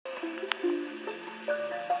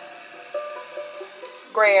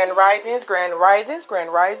Grand Risings, Grand Risings,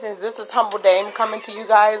 Grand Risings. This is Humble Dame coming to you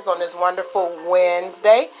guys on this wonderful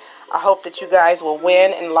Wednesday. I hope that you guys will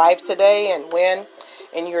win in life today and win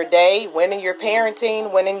in your day, win in your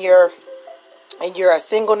parenting, win in your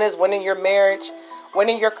singleness, win in your marriage, win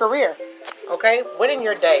in your career. Okay? Win in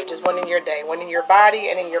your day. Just win in your day. Win in your body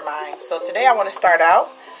and in your mind. So today I want to start out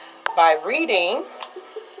by reading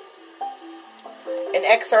an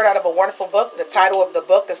excerpt out of a wonderful book. The title of the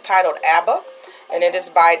book is titled Abba, and it is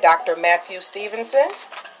by Dr. Matthew Stevenson.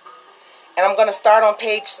 And I'm going to start on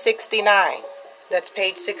page 69. That's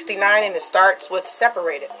page 69, and it starts with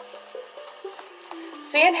separated.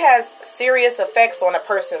 Sin has serious effects on a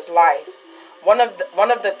person's life. One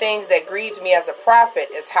of the things that grieves me as a prophet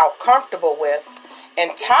is how comfortable with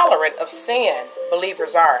and tolerant of sin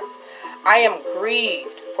believers are. I am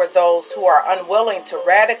grieved for those who are unwilling to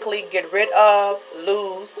radically get rid of,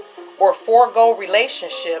 lose, or forego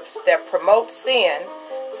relationships that promote sin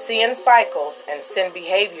cycles, and sin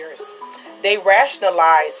behaviors. They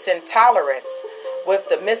rationalize sin tolerance with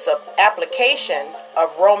the misapplication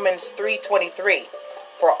of Romans 3:23.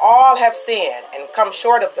 For all have sinned and come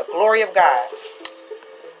short of the glory of God.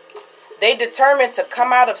 They determine to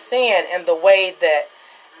come out of sin in the way that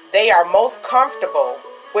they are most comfortable,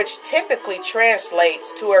 which typically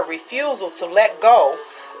translates to a refusal to let go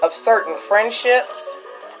of certain friendships,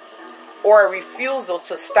 or a refusal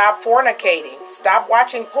to stop fornicating, stop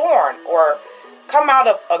watching porn, or come out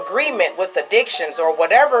of agreement with addictions or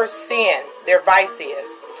whatever sin their vice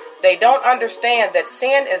is. They don't understand that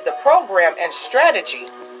sin is the program and strategy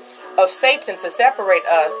of Satan to separate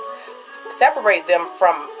them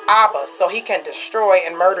from Abba so he can destroy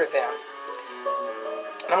and murder them.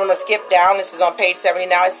 I'm going to skip down. This is on page 70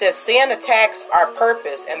 now. It says, sin attacks our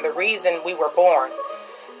purpose and the reason we were born.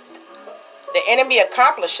 The enemy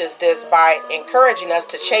accomplishes this by encouraging us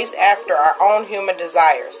to chase after our own human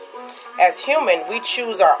desires. As human, we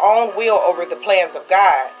choose our own will over the plans of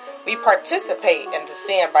God. We participate in the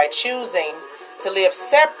sin by choosing to live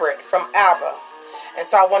separate from Abba. And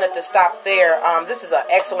so I wanted to stop there. This is an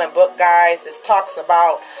excellent book, guys. It talks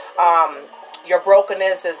about your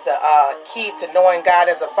brokenness is the key to knowing God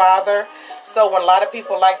as a father. So when a lot of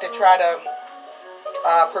people like to try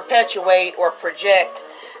to perpetuate or project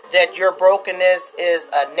that your brokenness is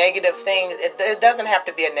a negative thing, it doesn't have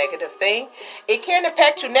to be a negative thing. It can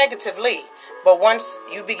impact you negatively. But once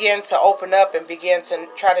you begin to open up and begin to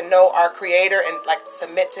try to know our Creator and like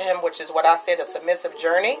submit to Him, which is what I said, a submissive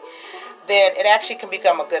journey, then it actually can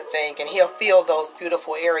become a good thing, and He'll fill those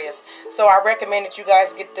beautiful areas. So I recommend that you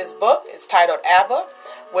guys get this book. It's titled Abba,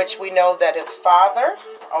 which we know that is Father.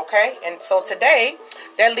 Okay, and so today,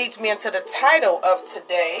 that leads me into the title of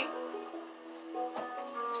today.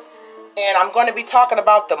 And I'm going to be talking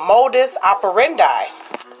about the modus operandi.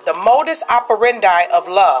 The modus operandi of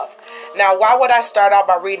love. Now, why would I start out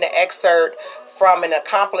by reading an excerpt from an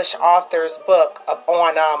accomplished author's book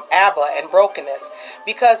on Abba and brokenness?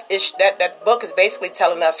 Because that book is basically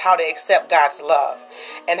telling us how to accept God's love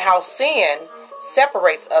and how sin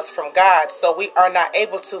separates us from God, so we are not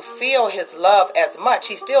able to feel His love as much.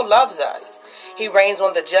 He still loves us. He reigns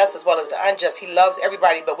on the just as well as the unjust. He loves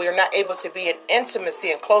everybody, but we are not able to be in intimacy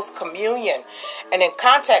and close communion and in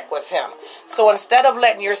contact with Him. So instead of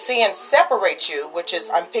letting your sin separate you, which is,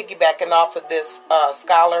 I'm piggybacking off of this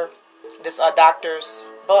doctor's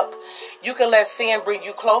book, you can let sin bring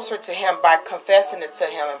you closer to Him by confessing it to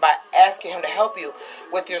Him and by asking Him to help you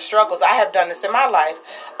with your struggles. I have done this in my life.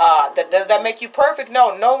 Does that make you perfect?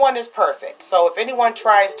 No, no one is perfect. So if anyone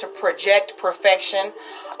tries to project perfection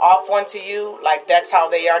off onto you, like that's how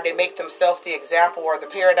they are, they make themselves the example or the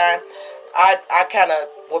paradigm, I kind of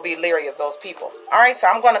will be leery of those people. All right, so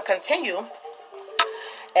I'm going to continue.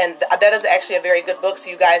 And that is actually a very good book, so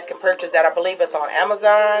you guys can purchase that. I believe it's on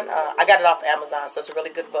Amazon. I got it off Amazon, so it's a really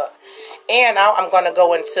good book. And now I'm going to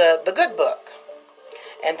go into the good book.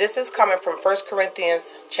 And this is coming from 1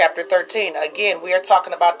 Corinthians chapter 13. Again, we are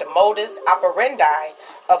talking about the modus operandi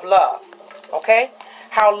of love. Okay?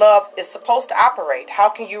 How love is supposed to operate. How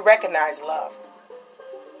can you recognize love?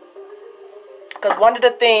 Because one of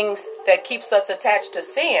the things that keeps us attached to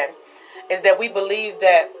sin is that we believe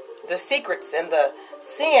that the secrets and the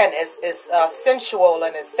sin is sensual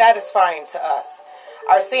and is satisfying to us.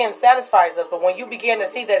 Our sin satisfies us, but when you begin to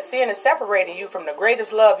see that sin is separating you from the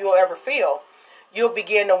greatest love you'll ever feel, you'll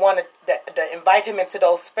begin to want to invite Him into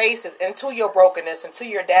those spaces, into your brokenness, into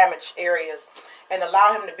your damaged areas, and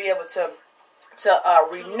allow Him to be able to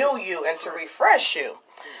renew you and to refresh you.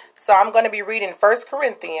 So I'm going to be reading 1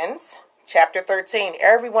 Corinthians chapter 13.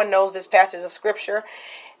 Everyone knows this passage of scripture.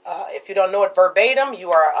 If you don't know it verbatim, you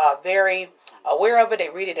are very aware of it. They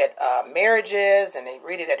read it at marriages, and they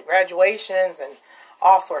read it at graduations, and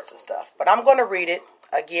all sorts of stuff. But I'm going to read it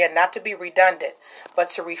again, not to be redundant, but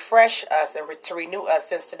to refresh us and to renew us.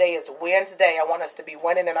 Since today is Wednesday, I want us to be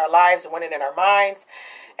winning in our lives, winning in our minds.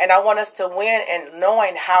 And I want us to win in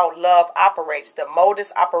knowing how love operates, the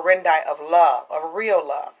modus operandi of love, of real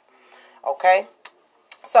love. Okay?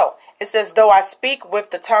 So, it says, though I speak with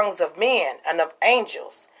the tongues of men and of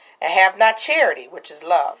angels, and have not charity, which is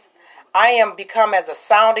love, I am become as a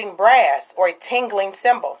sounding brass or a tingling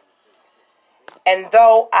cymbal. And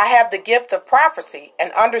though I have the gift of prophecy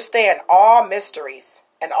and understand all mysteries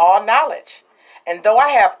and all knowledge, and though I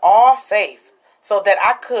have all faith so that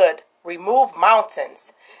I could remove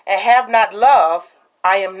mountains, and have not love,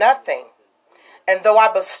 I am nothing. And though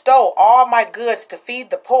I bestow all my goods to feed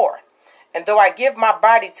the poor, and though I give my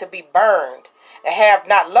body to be burned, and have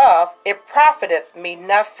not love, it profiteth me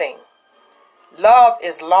nothing. Love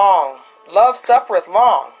is long, love suffereth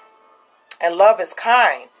long, and love is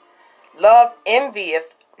kind. Love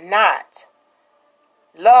envieth not.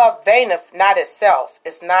 Love vaineth not itself,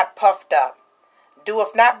 is not puffed up,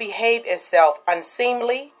 doeth not behave itself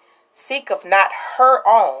unseemly, seeketh not her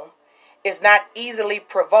own, is not easily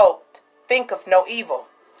provoked, thinketh no evil,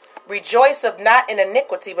 rejoiceth not in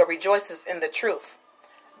iniquity, but rejoiceth in the truth,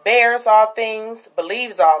 bears all things,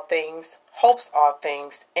 believes all things, hopes all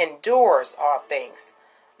things, endures all things.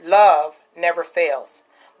 Love never fails.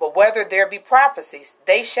 But whether there be prophecies,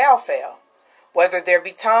 they shall fail. Whether there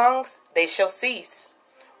be tongues, they shall cease.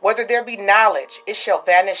 Whether there be knowledge, it shall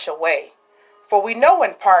vanish away. For we know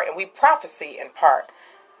in part, and we prophesy in part.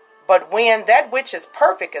 But when that which is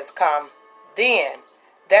perfect is come, then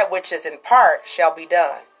that which is in part shall be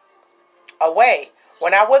done. Away.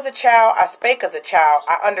 When I was a child, I spake as a child.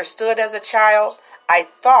 I understood as a child. I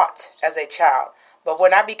thought as a child. But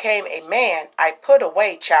when I became a man, I put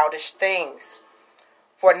away childish things.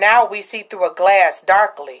 For now we see through a glass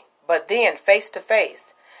darkly, but then face to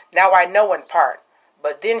face. Now I know in part,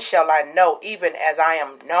 but then shall I know even as I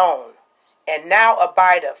am known. And now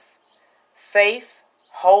abideth faith,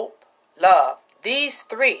 hope, love. These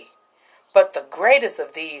three, but the greatest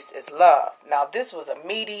of these is love. Now this was a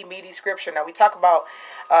meaty scripture. Now we talk about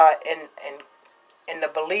in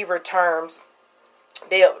the believer terms,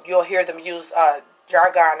 you'll hear them use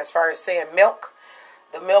jargon as far as saying milk.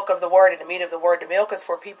 The milk of the word and the meat of the word. The milk is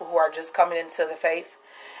for people who are just coming into the faith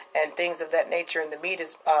and things of that nature. And the meat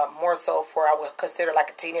is more so for, I would consider, like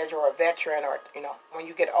a teenager or a veteran, or, when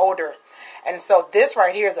you get older. And so this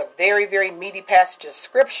right here is a very, very meaty passage of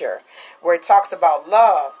scripture where it talks about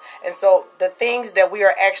love. And so the things that we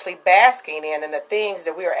are actually basking in, and the things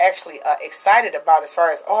that we are actually excited about, as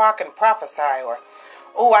far as, I can prophesy, or,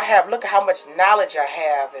 look at how much knowledge I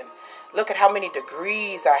have, and look at how many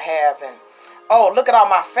degrees I have, and look at all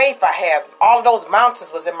my faith I have. All of those mountains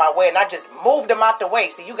was in my way, and I just moved them out the way.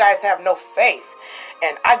 See, you guys have no faith.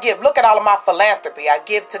 And look at all of my philanthropy. I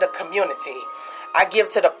give to the community. I give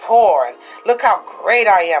to the poor. And look how great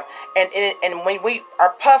I am. And when we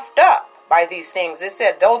are puffed up by these things, it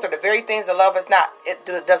said those are the very things that love is not.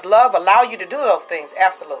 Does love allow you to do those things?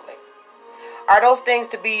 Absolutely. Are those things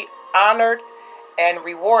to be honored and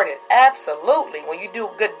rewarded? Absolutely. When you do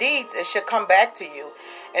good deeds, it should come back to you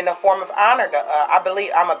in the form of honor.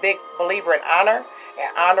 I'm a big believer in honor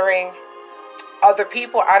and honoring other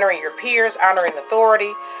people, honoring your peers, honoring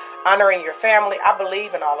authority, honoring your family. I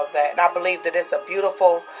believe in all of that, and I believe that it's a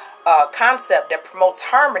beautiful concept that promotes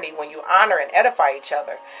harmony when you honor and edify each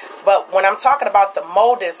other. But when I'm talking about the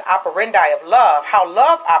modus operandi of love, how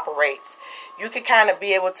love operates, you can kind of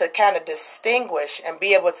be able to kind of distinguish and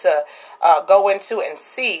be able to go into and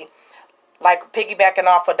see, like piggybacking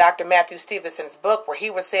off of Dr. Matthew Stevenson's book, where he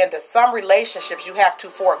was saying that some relationships you have to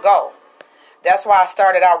forego. That's why I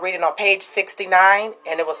started out reading on page 69,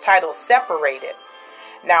 and it was titled Separated.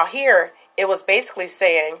 Now here, it was basically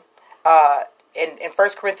saying, in 1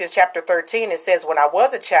 Corinthians chapter 13, it says, when I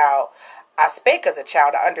was a child, I spake as a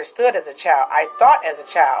child, I understood as a child, I thought as a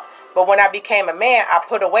child. But when I became a man, I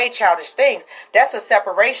put away childish things. That's a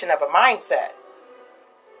separation of a mindset.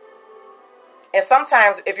 And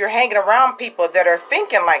sometimes if you're hanging around people that are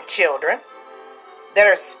thinking like children, that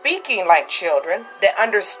are speaking like children, that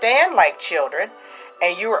understand like children,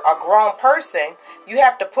 and you're a grown person, you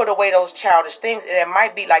have to put away those childish things. And it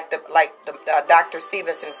might be like Dr.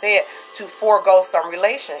 Stevenson said, to forego some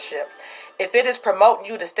relationships. If it is promoting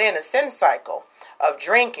you to stay in a sin cycle of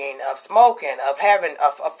drinking, of smoking, of having,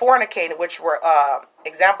 of fornicating, which were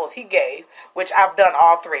examples he gave, which I've done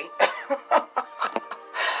all three.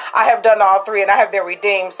 I have done all three, and I have been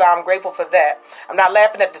redeemed, so I'm grateful for that. I'm not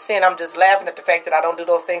laughing at the sin. I'm just laughing at the fact that I don't do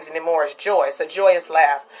those things anymore. It's joy. It's a joyous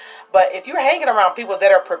laugh. But if you're hanging around people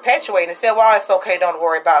that are perpetuating and say, well, it's okay, don't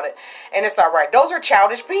worry about it, and it's all right, those are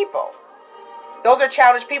childish people. Those are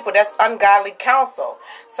childish people. That's ungodly counsel.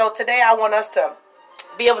 So today I want us to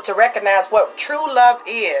be able to recognize what true love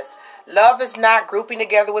is. Love is not grouping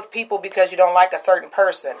together with people because you don't like a certain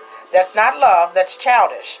person. That's not love. That's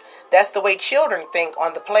childish. That's the way children think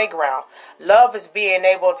on the playground. Love is being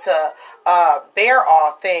able to bear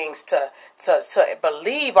all things, to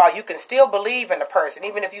believe all. You can still believe in a person,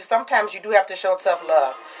 even if sometimes you do have to show tough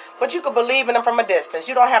love. But you can believe in them from a distance.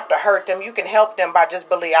 You don't have to hurt them. You can help them by just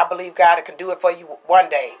believe. I believe God can do it for you one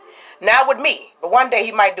day. Not with me, but one day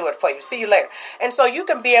he might do it for you. See you later. And so you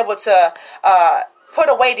can be able to put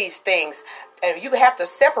away these things. And you have to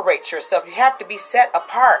separate yourself. You have to be set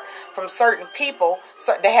apart from certain people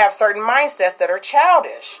that have certain mindsets that are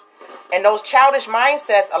childish. And those childish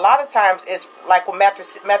mindsets, a lot of times, is like what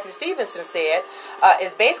Matthew Stevenson said,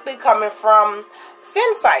 is basically coming from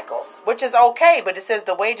sin cycles, which is okay. But it says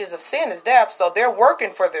the wages of sin is death. So they're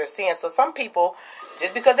working for their sin. So some people,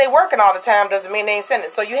 just because they're working all the time doesn't mean they ain't sinning.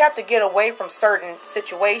 So you have to get away from certain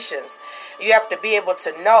situations. You have to be able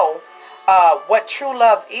to know what true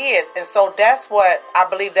love is. And so that's what I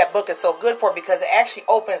believe that book is so good for, because it actually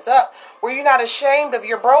opens up where you're not ashamed of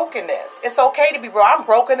your brokenness. It's okay to be broken. I'm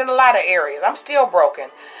broken in a lot of areas. I'm still broken.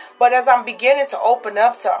 But as I'm beginning to open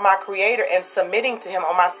up to my Creator and submitting to Him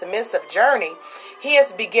on my submissive journey, He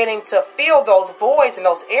is beginning to fill those voids in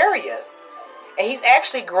those areas. And He's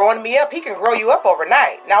actually growing me up. He can grow you up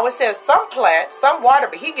overnight. Now it says some plant, some water,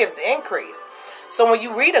 but He gives the increase. So when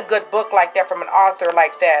you read a good book like that from an author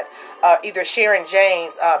like that, either Sharon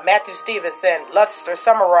James, Matthew Stevenson, Lester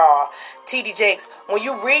Summerall, T.D. Jakes, when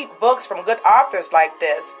you read books from good authors like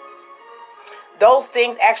this, those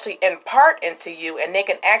things actually impart into you, and they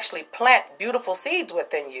can actually plant beautiful seeds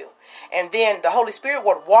within you. And then the Holy Spirit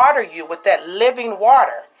would water you with that living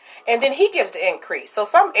water. And then He gives the increase. So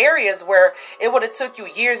some areas where it would have took you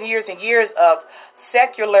years and years and years of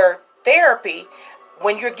secular therapy,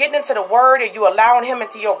 when you're getting into the Word and you allowing Him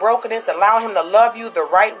into your brokenness, allowing Him to love you the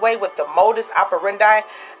right way with the Modus Operandi,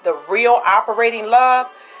 the real operating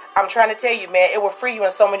love, I'm trying to tell you, man, it will free you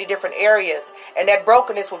in so many different areas. And that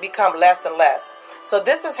brokenness will become less and less. So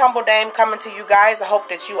this is Humble Dame coming to you guys. I hope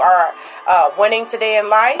that you are winning today in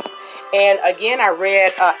life. And again, I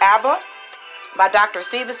read Abba by Dr.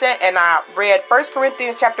 Stevenson, and I read 1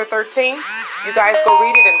 Corinthians chapter 13. You guys go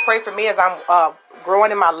read it and pray for me as I'm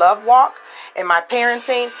growing in my love walk, in my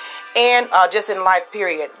parenting, and just in life,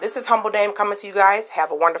 period. This is Humble Dame coming to you guys.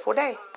 Have a wonderful day.